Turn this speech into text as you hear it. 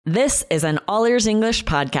This is an All Ears English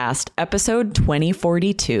podcast, episode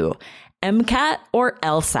 2042, MCAT or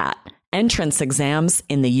LSAT, entrance exams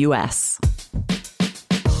in the U.S.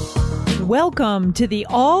 Welcome to the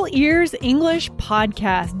All Ears English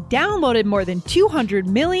podcast, downloaded more than 200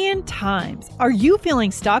 million times. Are you feeling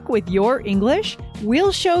stuck with your English?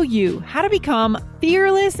 We'll show you how to become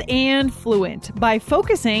fearless and fluent by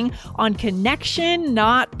focusing on connection,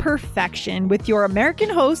 not perfection, with your American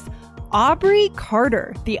host, Aubrey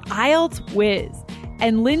Carter, the IELTS whiz,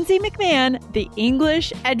 and Lindsay McMahon, the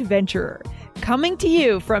English adventurer, coming to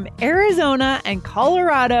you from Arizona and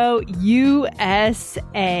Colorado,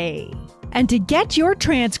 USA. And to get your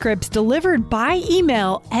transcripts delivered by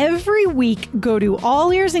email every week, go to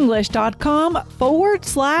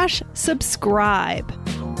allearsenglish.com/subscribe.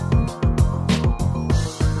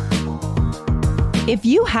 If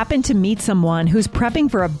you happen to meet someone who's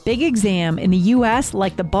prepping for a big exam in the U.S.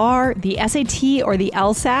 like the bar, the SAT, or the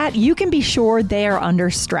LSAT, you can be sure they are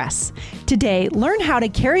under stress. Today, learn how to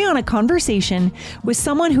carry on a conversation with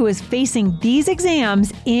someone who is facing these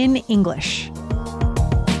exams in English.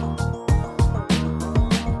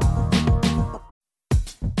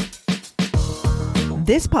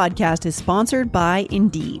 This podcast is sponsored by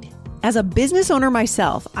Indeed. As a business owner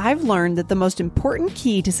myself, I've learned that the most important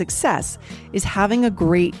key to success is having a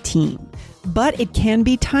great team. But it can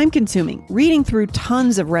be time-consuming, reading through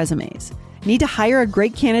tons of resumes. Need to hire a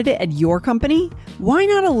great candidate at your company? Why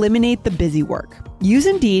not eliminate the busy work? Use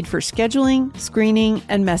Indeed for scheduling, screening,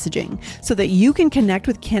 and messaging so that you can connect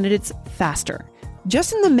with candidates faster.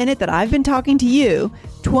 Just in the minute that I've been talking to you,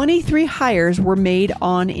 23 hires were made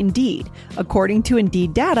on Indeed, according to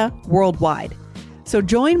Indeed data worldwide. So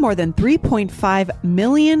join more than 3.5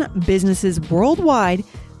 million businesses worldwide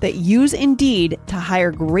that use Indeed to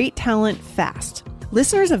hire great talent fast.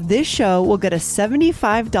 Listeners of this show will get a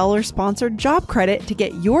 $75 sponsored job credit to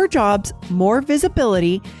get your jobs more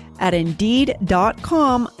visibility at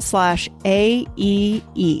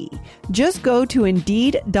Indeed.com/AEE. Just go to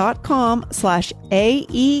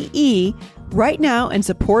Indeed.com/AEE right now and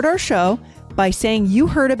support our show by saying you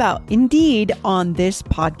heard about Indeed on this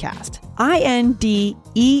podcast.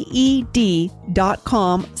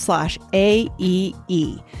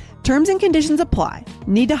 Indeed.com/AEE. Terms and conditions apply.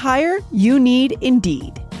 Need to hire? You need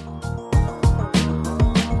Indeed.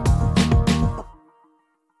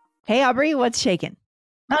 Hey, Aubrey, what's shaking?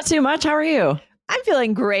 Not too much. How are you? I'm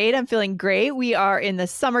feeling great. We are in the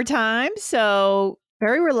summertime, so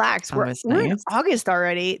very relaxed. We're in August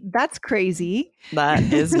already. That's crazy. That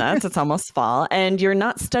is nuts. It's almost fall. And you're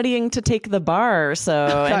not studying to take the bar.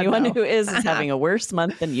 So anyone who is having a worse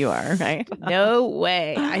month than you are, right? No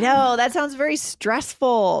way. I know. That sounds very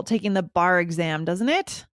stressful, taking the bar exam, doesn't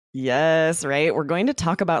it? Yes, right. We're going to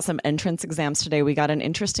talk about some entrance exams today. We got an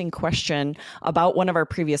interesting question about one of our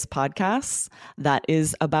previous podcasts that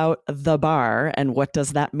is about the bar and what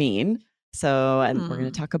does that mean? And we're going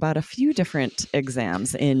to talk about a few different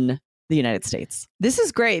exams in the United States. This is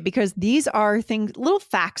great because these are things, little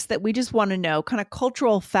facts that we just want to know, kind of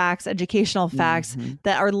cultural facts, educational facts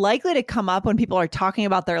that are likely to come up when people are talking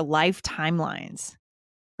about their life timelines.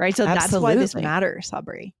 Right. So that's why this matters,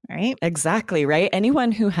 Aubrey, right? Exactly. Right.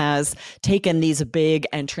 Anyone who has taken these big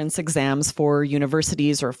entrance exams for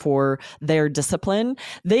universities or for their discipline,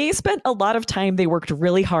 they spent a lot of time. They worked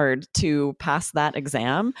really hard to pass that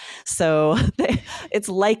exam. So it's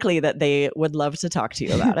likely that they would love to talk to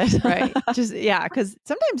you about it. Right. Because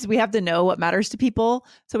sometimes we have to know what matters to people.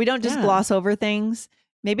 So we don't just gloss over things.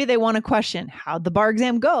 Maybe they want to question, how'd the bar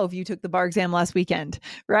exam go if you took the bar exam last weekend,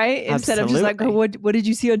 right? Instead of just like, what did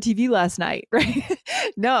you see on TV last night, right?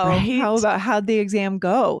 How about how'd the exam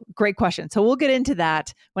go? Great question. So we'll get into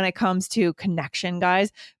that when it comes to connection,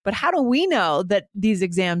 guys. But how do we know that these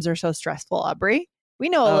exams are so stressful, Aubrey? We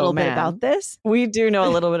know a little bit about this. We do know a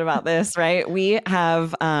little bit about this, right? We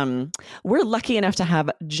have, we're lucky enough to have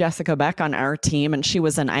Jessica Beck on our team, and she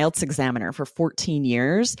was an IELTS examiner for 14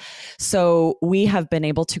 years. So we have been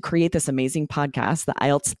able to create this amazing podcast, the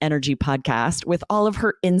IELTS Energy Podcast, with all of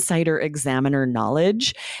her insider examiner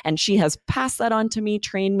knowledge. And she has passed that on to me,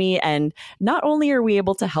 trained me. And not only are we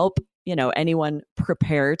able to help anyone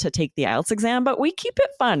prepare to take the IELTS exam, but we keep it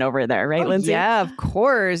fun over there, right, Lindsay? Yeah, of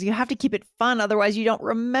course. You have to keep it fun. Otherwise, you don't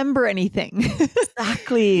remember anything.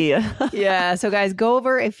 Exactly. Yeah. So guys, go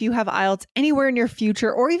over if you have IELTS anywhere in your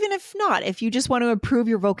future, or even if not, if you just want to improve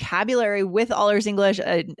your vocabulary with All Ears English,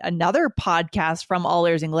 another podcast from All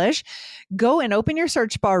Ears English, go and open your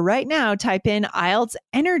search bar right now. Type in IELTS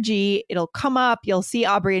Energy. It'll come up. You'll see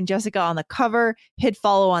Aubrey and Jessica on the cover. Hit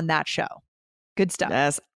follow on that show. Good stuff.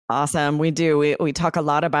 Yes. Awesome. We do. We talk a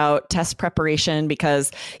lot about test preparation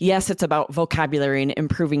because, yes, it's about vocabulary and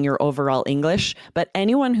improving your overall English. But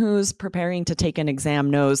anyone who's preparing to take an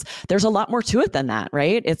exam knows there's a lot more to it than that,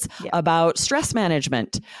 right? It's about stress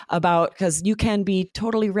management, because you can be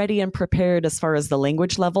totally ready and prepared as far as the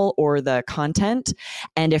language level or the content.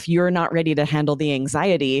 And if you're not ready to handle the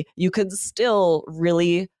anxiety, you could still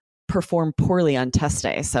really perform poorly on test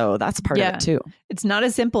day. So that's part of it too. It's not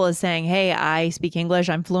as simple as saying, hey, I speak English,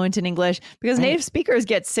 I'm fluent in English, because native speakers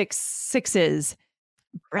get sixes,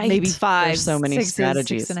 maybe five. There's so many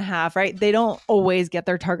strategies. 6.5, right? They don't always get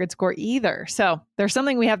their target score either. So there's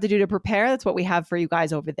something we have to do to prepare. That's what we have for you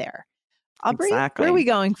guys over there. Aubrey, where are we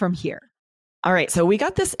going from here? All right. So we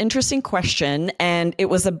got this interesting question, and it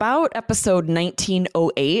was about episode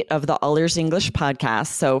 1908 of the All Ears English podcast.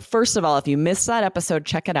 So first of all, if you missed that episode,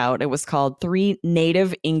 check it out. It was called 3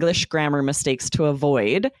 Native English Grammar Mistakes to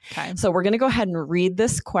Avoid. Okay. So we're going to go ahead and read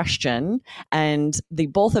this question. And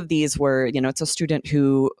both of these were, it's a student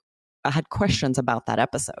who had questions about that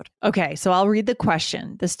episode. Okay. So I'll read the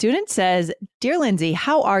question. The student says, "Dear Lindsay,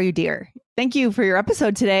 how are you, dear? Thank you for your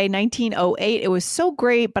episode today, 1908. It was so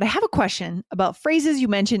great, but I have a question about phrases you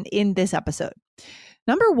mentioned in this episode.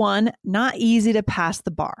 Number 1, not easy to pass the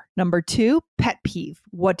bar. Number 2, pet peeve.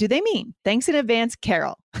 What do they mean? Thanks in advance,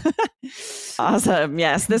 Carol." Awesome.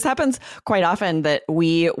 Yes, this happens quite often that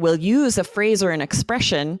we will use a phrase or an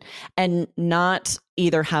expression and not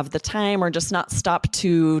either have the time or just not stop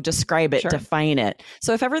to describe it, define it.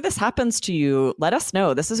 So if ever this happens to you, let us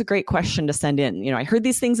know. This is a great question to send in. I heard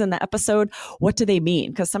these things in the episode. What do they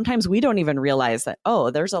mean? Because sometimes we don't even realize that,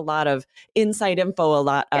 there's a lot of inside info, a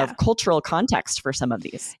lot of cultural context for some of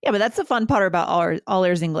these. Yeah, but that's the fun part about All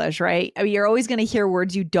Ears English, right? I mean, you're always going to hear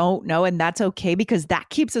words you don't know, and that's okay because that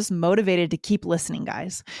keeps us motivated to keep listening,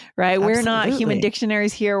 guys, right? Absolutely. We're not human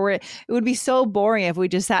dictionaries here. It would be so boring if we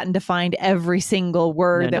just sat and defined every single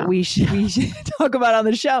word that we should talk about on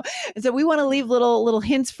the show. And so we want to leave little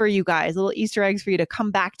hints for you guys, little Easter eggs for you to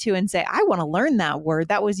come back to and say, I want to learn that word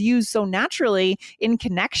that was used so naturally in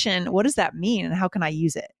connection. What does that mean? And how can I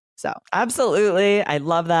use it? So absolutely. I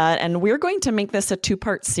love that. And we're going to make this a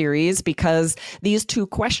 2-part series because these 2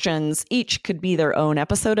 questions each could be their own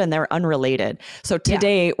episode and they're unrelated. So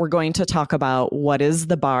today we're going to talk about what is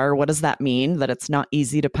the bar? What does that mean? That it's not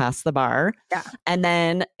easy to pass the bar. Yeah. And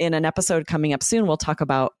then in an episode coming up soon, we'll talk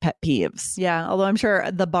about pet peeves. Yeah. Although I'm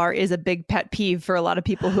sure the bar is a big pet peeve for a lot of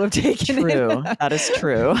people who have taken it. That is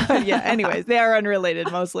true. Yeah. Anyways, they are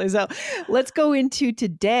unrelated mostly. So let's go into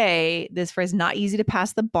today, this phrase, not easy to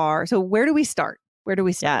pass the bar. So where do we start?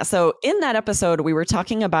 Yeah. So in that episode, we were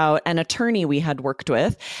talking about an attorney we had worked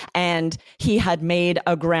with, and he had made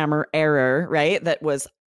a grammar error, right? That was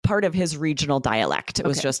part of his regional dialect. It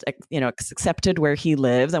was just, accepted where he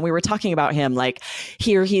lives. And we were talking about him like,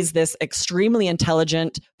 here he's this extremely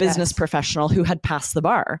intelligent business professional who had passed the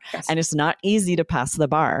bar. Yes. And it's not easy to pass the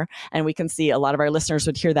bar. And we can see a lot of our listeners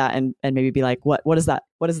would hear that and maybe be like, what is that?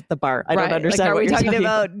 What is the bar? I don't understand. Like, are we talking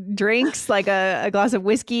about drinks, like a glass of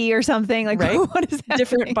whiskey or something? Like, what is that?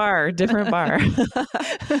 Different bar.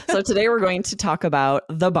 So today we're going to talk about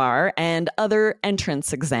the bar and other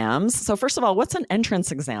entrance exams. So first of all, what's an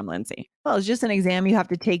entrance exam, Lindsay? Well, it's just an exam you have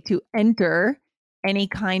to take to enter any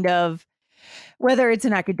kind of, whether it's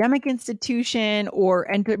an academic institution or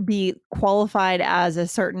be qualified as a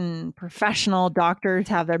certain professional. Doctors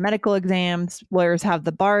have their medical exams, lawyers have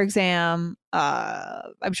the bar exam.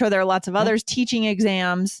 I'm sure there are lots of others, teaching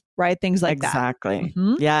exams, right? Things like that. Exactly.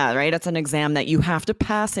 Mm-hmm. Yeah, right. It's an exam that you have to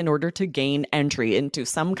pass in order to gain entry into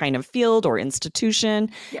some kind of field or institution.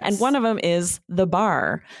 Yes. And one of them is the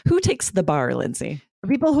bar. Who takes the bar, Lindsay? For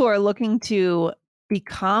people who are looking to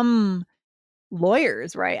become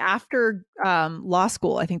lawyers, right? After law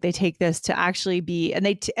school, I think they take this to actually be, and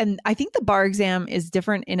I think the bar exam is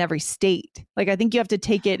different in every state. Like, I think you have to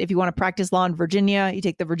take it if you want to practice law in Virginia, you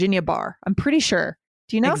take the Virginia bar. I'm pretty sure.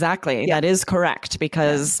 Do you know? Exactly. Yeah. That is correct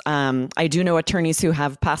because I do know attorneys who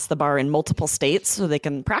have passed the bar in multiple states so they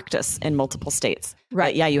can practice in multiple states. Right.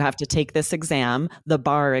 But yeah, you have to take this exam, the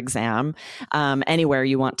bar exam, anywhere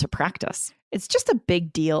you want to practice. It's just a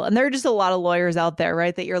big deal. And there are just a lot of lawyers out there,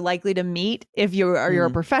 right, that you're likely to meet. If you're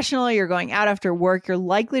a professional, you're going out after work, you're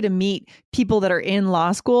likely to meet people that are in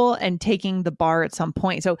law school and taking the bar at some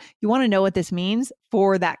point. So you want to know what this means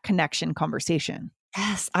for that connection conversation.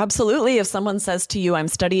 Yes, absolutely. If someone says to you, I'm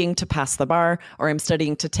studying to pass the bar or I'm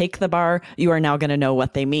studying to take the bar, you are now going to know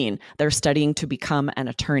what they mean. They're studying to become an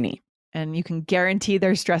attorney. And you can guarantee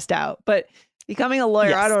they're stressed out. But becoming a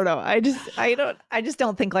lawyer, I don't know. I just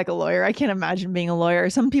don't think like a lawyer. I can't imagine being a lawyer.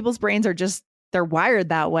 Some people's brains are they're wired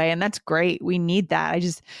that way. And that's great. We need that.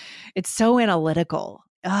 It's so analytical.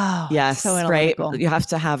 Oh, yes, so right. analytical. You have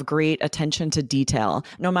to have great attention to detail,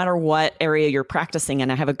 no matter what area you're practicing.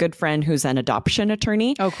 And I have a good friend who's an adoption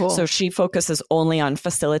attorney. Oh, cool. So she focuses only on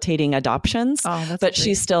facilitating adoptions, but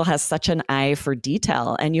she still has such an eye for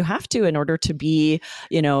detail. And you have to, in order to be,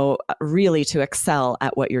 really to excel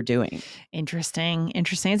at what you're doing. Interesting.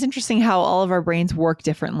 It's interesting how all of our brains work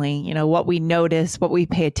differently. What we notice, what we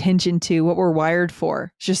pay attention to, what we're wired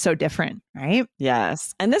for. It's just so different, right?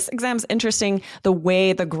 Yes. And this exam's interesting,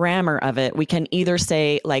 the grammar of it. We can either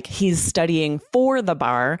say like he's studying for the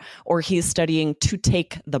bar or he's studying to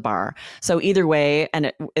take the bar. So either way,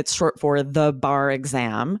 and it's short for the bar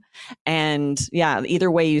exam. And yeah,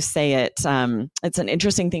 either way you say it, it's an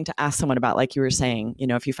interesting thing to ask someone about, like you were saying,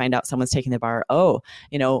 if you find out someone's taking the bar,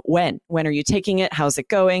 when are you taking it? How's it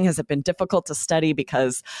going? Has it been difficult to study?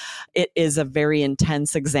 Because it is a very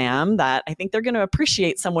intense exam that I think they're going to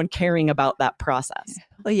appreciate someone caring about that process.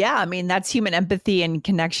 Well, yeah. I mean, that's human empathy and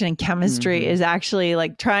connection and chemistry is actually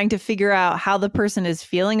like trying to figure out how the person is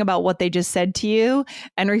feeling about what they just said to you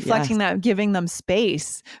and reflecting that, giving them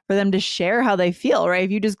space for them to share how they feel, right?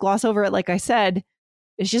 If you just gloss over it, like I said,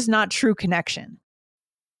 it's just not true connection.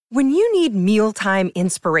 When you need mealtime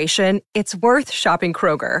inspiration, it's worth shopping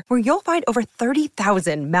Kroger, where you'll find over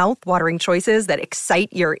 30,000 mouth-watering choices that excite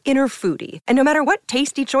your inner foodie. And no matter what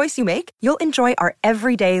tasty choice you make, you'll enjoy our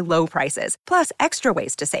everyday low prices, plus extra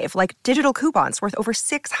ways to save, like digital coupons worth over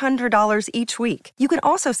 $600 each week. You can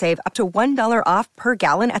also save up to $1 off per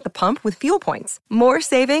gallon at the pump with fuel points. More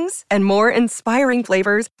savings and more inspiring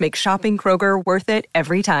flavors make shopping Kroger worth it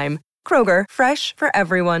every time. Kroger, fresh for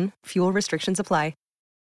everyone. Fuel restrictions apply.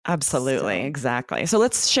 Absolutely. Exactly. So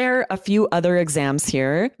let's share a few other exams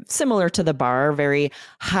here, similar to the bar, very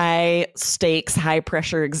high stakes, high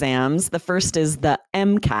pressure exams. The first is the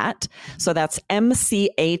MCAT. So that's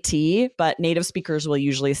MCAT, but native speakers will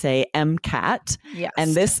usually say MCAT. Yes.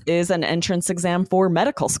 And this is an entrance exam for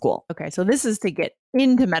medical school. Okay. So this is to get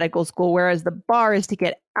into medical school, whereas the bar is to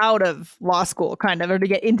get out of law school, kind of, or to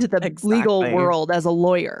get into the legal world as a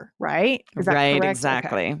lawyer, right? Is that right, correct?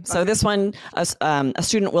 exactly. Okay. So this one, a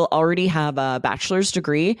student will already have a bachelor's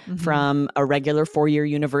degree from a regular 4-year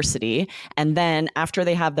university. And then after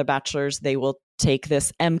they have the bachelor's, they will take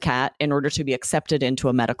this MCAT in order to be accepted into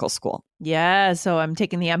a medical school. Yeah. So I'm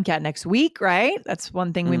taking the MCAT next week, right? That's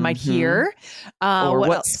one thing we might hear. Or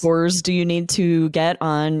what scores do you need to get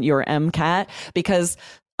on your MCAT? Because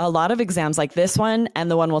a lot of exams like this one and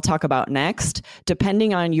the one we'll talk about next,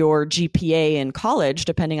 depending on your GPA in college,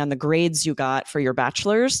 depending on the grades you got for your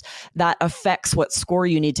bachelor's, that affects what score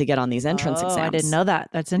you need to get on these entrance exams. I didn't know that.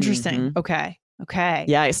 That's interesting. Okay.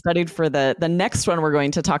 Yeah, I studied for the next one we're going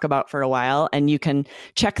to talk about for a while, and you can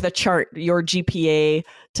check the chart, your GPA,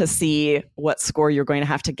 to see what score you're going to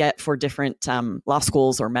have to get for different law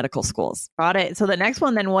schools or medical schools. Got it. So the next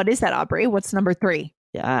one, then, what is that, Aubrey? What's number 3?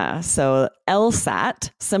 Yeah, so LSAT,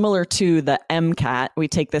 similar to the MCAT, we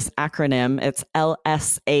take this acronym, it's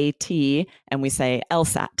LSAT, and we say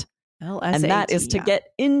LSAT. LSAT, and that is to get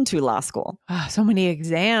into law school. Oh, so many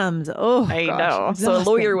exams. Oh, I gosh, know. exhausting. So a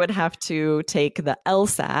lawyer would have to take the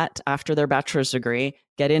LSAT after their bachelor's degree,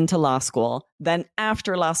 get into law school. Then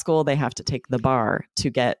after law school, they have to take the bar to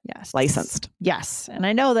get licensed. Yes. And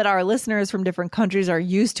I know that our listeners from different countries are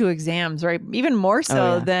used to exams, right? Even more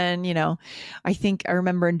so than, I think I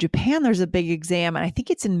remember in Japan, there's a big exam, and I think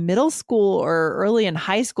it's in middle school or early in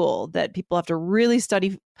high school that people have to really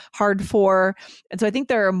study hard for. And so I think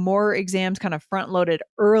there are more exams kind of front loaded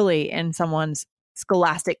early in someone's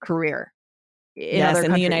scholastic career.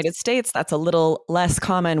 In the United States, that's a little less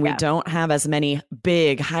common. We don't have as many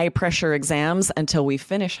big, high pressure exams until we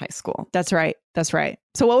finish high school. That's right.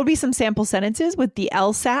 So what would be some sample sentences with the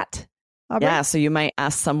LSAT? Aubrey? Yeah, so you might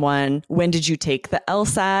ask someone, when did you take the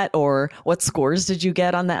LSAT, or what scores did you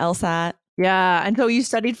get on the LSAT? Yeah, and so you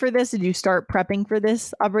studied for this. Did you start prepping for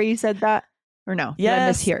this, Aubrey? You said that? Or no?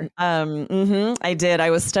 Yes, here. I did.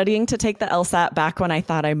 I was studying to take the LSAT back when I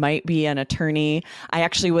thought I might be an attorney. I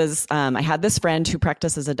actually was, I had this friend who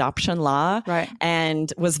practices adoption law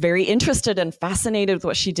and was very interested and fascinated with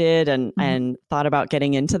what she did and thought about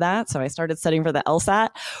getting into that. So I started studying for the LSAT,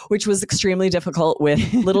 which was extremely difficult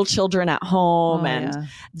with little children at home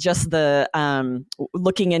just the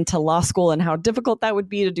looking into law school and how difficult that would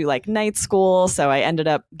be to do like night school. So I ended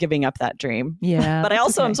up giving up that dream. Yeah. But I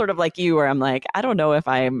also am sort of like you, where I'm like, I don't know if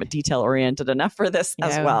I'm detail oriented enough for this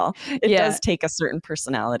as well. It does take a certain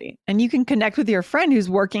personality. And you can connect with your friend who's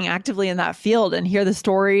working actively in that field and hear the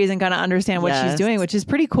stories and kind of understand what she's doing, which is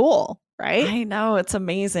pretty cool, right? I know. It's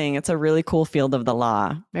amazing. It's a really cool field of the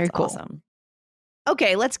law. Very cool. Awesome.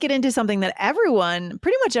 Okay, let's get into something that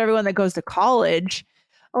pretty much everyone that goes to college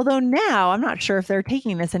Although now I'm not sure if they're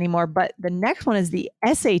taking this anymore, but the next one is the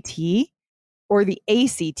SAT or the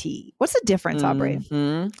ACT. What's the difference, Aubrey?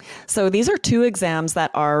 So these are two exams that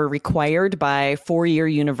are required by four-year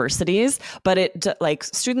universities, but like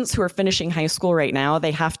students who are finishing high school right now,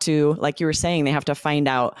 they have to, like you were saying, they have to find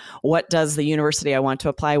out, what does the university I want to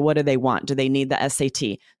apply, what do they want? Do they need the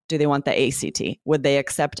SAT? Do they want the ACT? Would they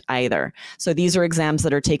accept either? So these are exams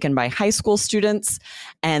that are taken by high school students,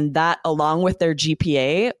 and that, along with their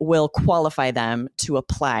GPA, will qualify them to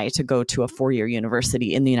apply to go to a four-year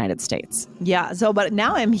university in the United States. Yeah. So, but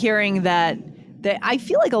now I'm hearing that I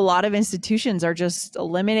feel like a lot of institutions are just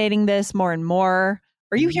eliminating this more and more.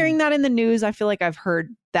 Are you hearing that in the news? I feel like I've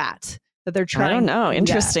heard that they're trying. I don't know.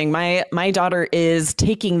 Interesting. My daughter is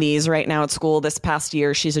taking these right now at school. This past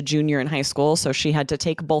year, she's a junior in high school, so she had to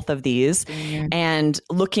take both of these. And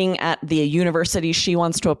looking at the university she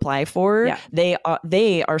wants to apply for, they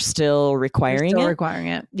are still requiring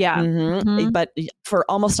it. Yeah. But for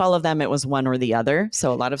almost all of them, it was one or the other.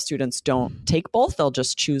 So a lot of students don't take both; they'll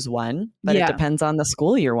just choose one. But it depends on the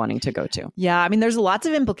school you're wanting to go to. Yeah, I mean, there's lots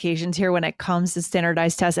of implications here when it comes to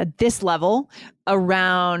standardized tests at this level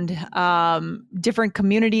around different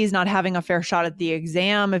communities not having a fair shot at the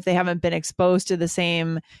exam if they haven't been exposed to the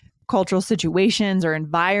same cultural situations or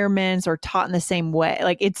environments or taught in the same way.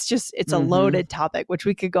 Like it's a loaded topic, which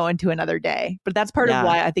we could go into another day. But that's part of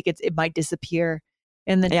why I think it might disappear.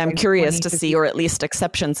 I'm curious to see, or at least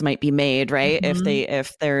exceptions might be made, right?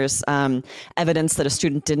 If there's evidence that a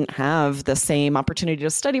student didn't have the same opportunity to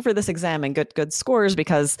study for this exam and get good scores,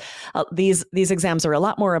 because these exams are a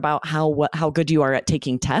lot more about how good you are at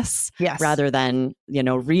taking tests, rather than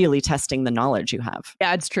really testing the knowledge you have.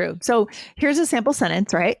 Yeah, it's true. So here's a sample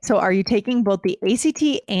sentence, right? So are you taking both the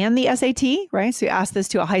ACT and the SAT, right? So you ask this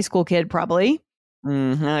to a high school kid, probably.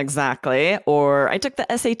 Exactly. Or I took the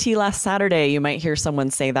SAT last Saturday. You might hear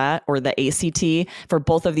someone say that, or the ACT. For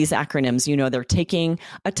both of these acronyms, they're taking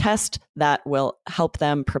a test that will help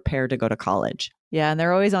them prepare to go to college. Yeah, and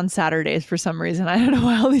they're always on Saturdays for some reason. I don't know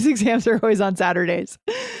why all these exams are always on Saturdays.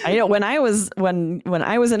 I know when I was in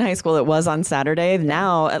high school, it was on Saturday.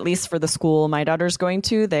 Now, at least for the school my daughter's going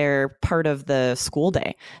to, they're part of the school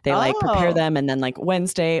day. They prepare them, and then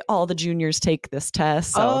Wednesday, all the juniors take this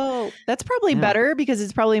test. So, that's probably better because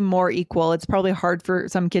it's probably more equal. It's probably hard for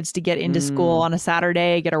some kids to get into school on a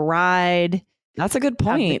Saturday, get a ride. That's a good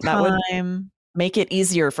point. That would make it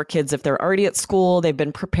easier for kids if they're already at school. They've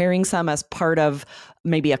been preparing some as part of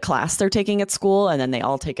maybe a class they're taking at school, and then they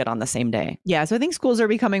all take it on the same day. Yeah. So I think schools are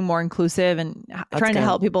becoming more inclusive and trying to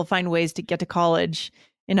help people find ways to get to college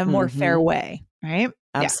in a more fair way. Right.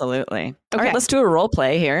 Absolutely. Yeah. All right. Let's do a role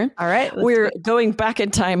play here. All right. We're going back in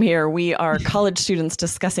time here. We are college students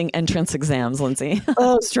discussing entrance exams, Lindsay.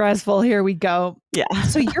 Oh, stressful. Here we go. Yeah.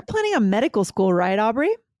 So you're planning on medical school, right,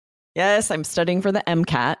 Aubrey? Yes, I'm studying for the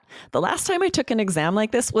MCAT. The last time I took an exam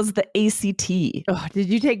like this was the ACT. Oh, did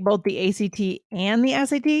you take both the ACT and the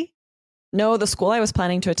SAT? No, the school I was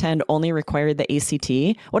planning to attend only required the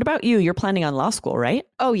ACT. What about you? You're planning on law school, right?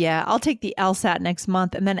 Oh, yeah. I'll take the LSAT next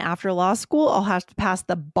month. And then after law school, I'll have to pass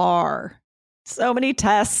the bar. So many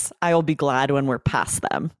tests. I will be glad when we're past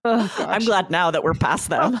them. Oh, I'm glad now that we're past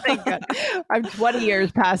them. Oh, thank God. I'm 20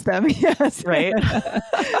 years past them. Yes. Right.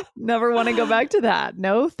 Never want to go back to that.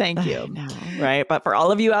 No, thank you. No. Right. But for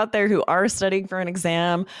all of you out there who are studying for an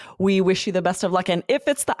exam, we wish you the best of luck. And if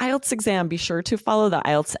it's the IELTS exam, be sure to follow the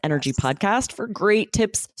IELTS Energy podcast for great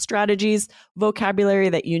tips, strategies, vocabulary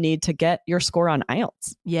that you need to get your score on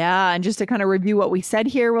IELTS. Yeah. And just to kind of review what we said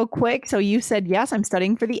here real quick. So you said, yes, I'm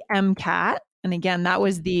studying for the MCAT. And again, that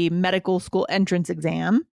was the medical school entrance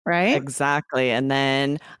exam, right? Exactly. And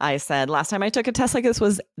then I said last time I took a test like this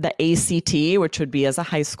was the ACT, which would be as a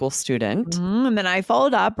high school student. And then I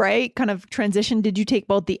followed up, right? Kind of transition. Did you take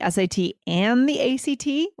both the SAT and the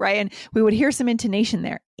ACT, right? And we would hear some intonation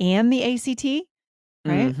there. And the ACT,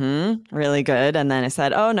 right? Really good. And then I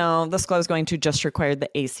said, oh no, the school I was going to just required the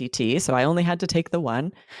ACT. So I only had to take the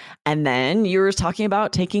one. And then you were talking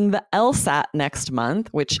about taking the LSAT next month,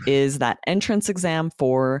 which is that entrance exam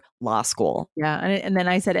for law school. Yeah. And then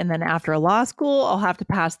I said, and then after law school, I'll have to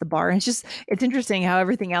pass the bar. And it's interesting how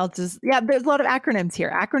everything else is, there's a lot of acronyms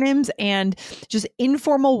here, acronyms and just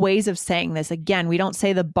informal ways of saying this. Again, we don't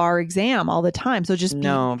say the bar exam all the time. So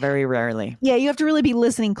no, very rarely. Yeah. You have to really be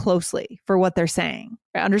listening closely for what they're saying.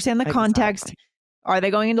 Understand the context. Exactly. Are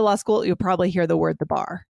they going into law school? You'll probably hear the word the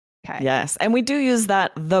bar. Okay. Yes. And we do use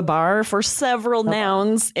that the bar for several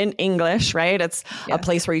nouns in English, right? It's a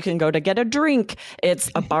place where you can go to get a drink.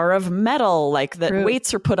 It's a bar of metal, like that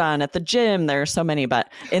weights are put on at the gym. There are so many,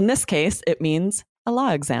 but in this case, it means a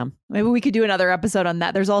law exam. Maybe we could do another episode on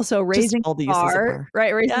that. There's also raising all the the uses of bar, bar.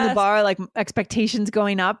 right? Raising the bar, like expectations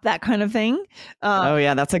going up, that kind of thing. Oh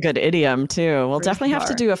yeah, that's a good idiom too. We'll definitely have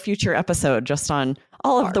to do a future episode just on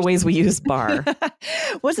all of the ways we use bar.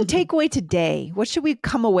 What's the takeaway today? What should we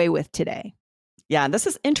come away with today? Yeah, this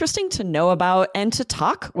is interesting to know about and to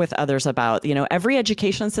talk with others about. You know, every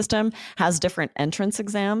education system has different entrance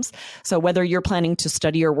exams. So whether you're planning to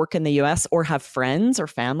study or work in the US or have friends or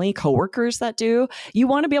family, coworkers that do, you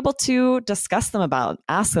want to be able to ask them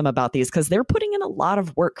about these because they're putting in a lot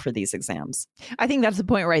of work for these exams. I think that's the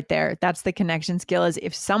point right there. That's the connection skill is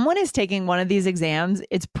if someone is taking one of these exams,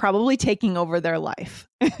 it's probably taking over their life.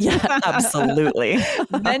 Yeah, absolutely.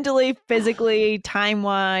 Mentally, physically,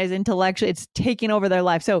 time-wise, intellectually, it's taking over their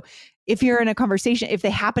life. So if you're in a conversation, if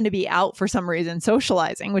they happen to be out for some reason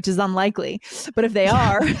socializing, which is unlikely, but if they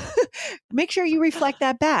are, make sure you reflect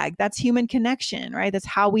that back. That's human connection, right? That's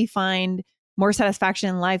how we find more satisfaction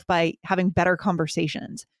in life, by having better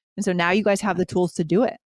conversations. And so now you guys have the tools to do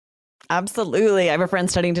it. Absolutely. I have a friend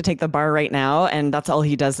studying to take the bar right now, and that's all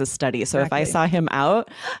he does is study. So if I saw him out,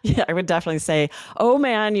 I would definitely say, "Oh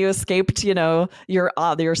man, you escaped, your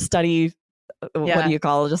study." What do you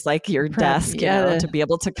call it? Just like your desk, to be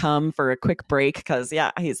able to come for a quick break because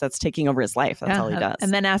that's taking over his life. That's all he does.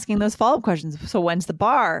 And then asking those follow-up questions. So when's the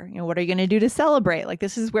bar? What are you going to do to celebrate? Like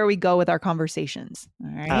this is where we go with our conversations.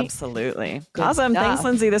 All right. Absolutely. Good awesome. stuff. Thanks,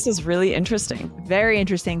 Lindsay. This is really interesting. Very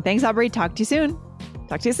interesting. Thanks, Aubrey. Talk to you soon.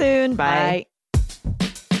 Talk to you soon. Bye.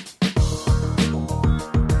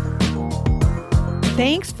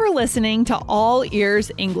 Thanks for listening to All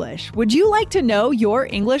Ears English. Would you like to know your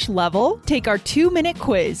English level? Take our 2-minute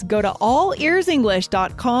quiz. Go to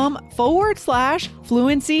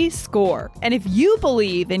allearsenglish.com/fluency score. And if you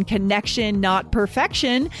believe in connection, not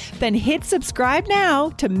perfection, then hit subscribe now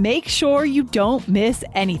to make sure you don't miss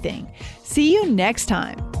anything. See you next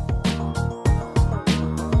time.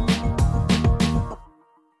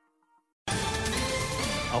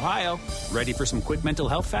 Ohio, ready for some quick mental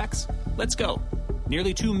health facts? Let's go.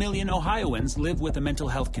 Nearly 2 million Ohioans live with a mental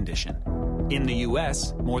health condition. In the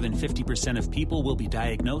U.S., more than 50% of people will be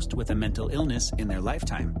diagnosed with a mental illness in their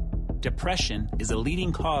lifetime. Depression is a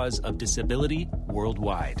leading cause of disability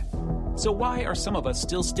worldwide. So why are some of us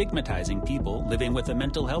still stigmatizing people living with a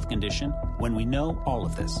mental health condition when we know all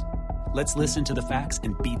of this? Let's listen to the facts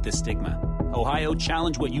and beat the stigma. Ohio,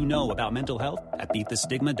 challenge what you know about mental health at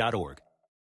beatthestigma.org.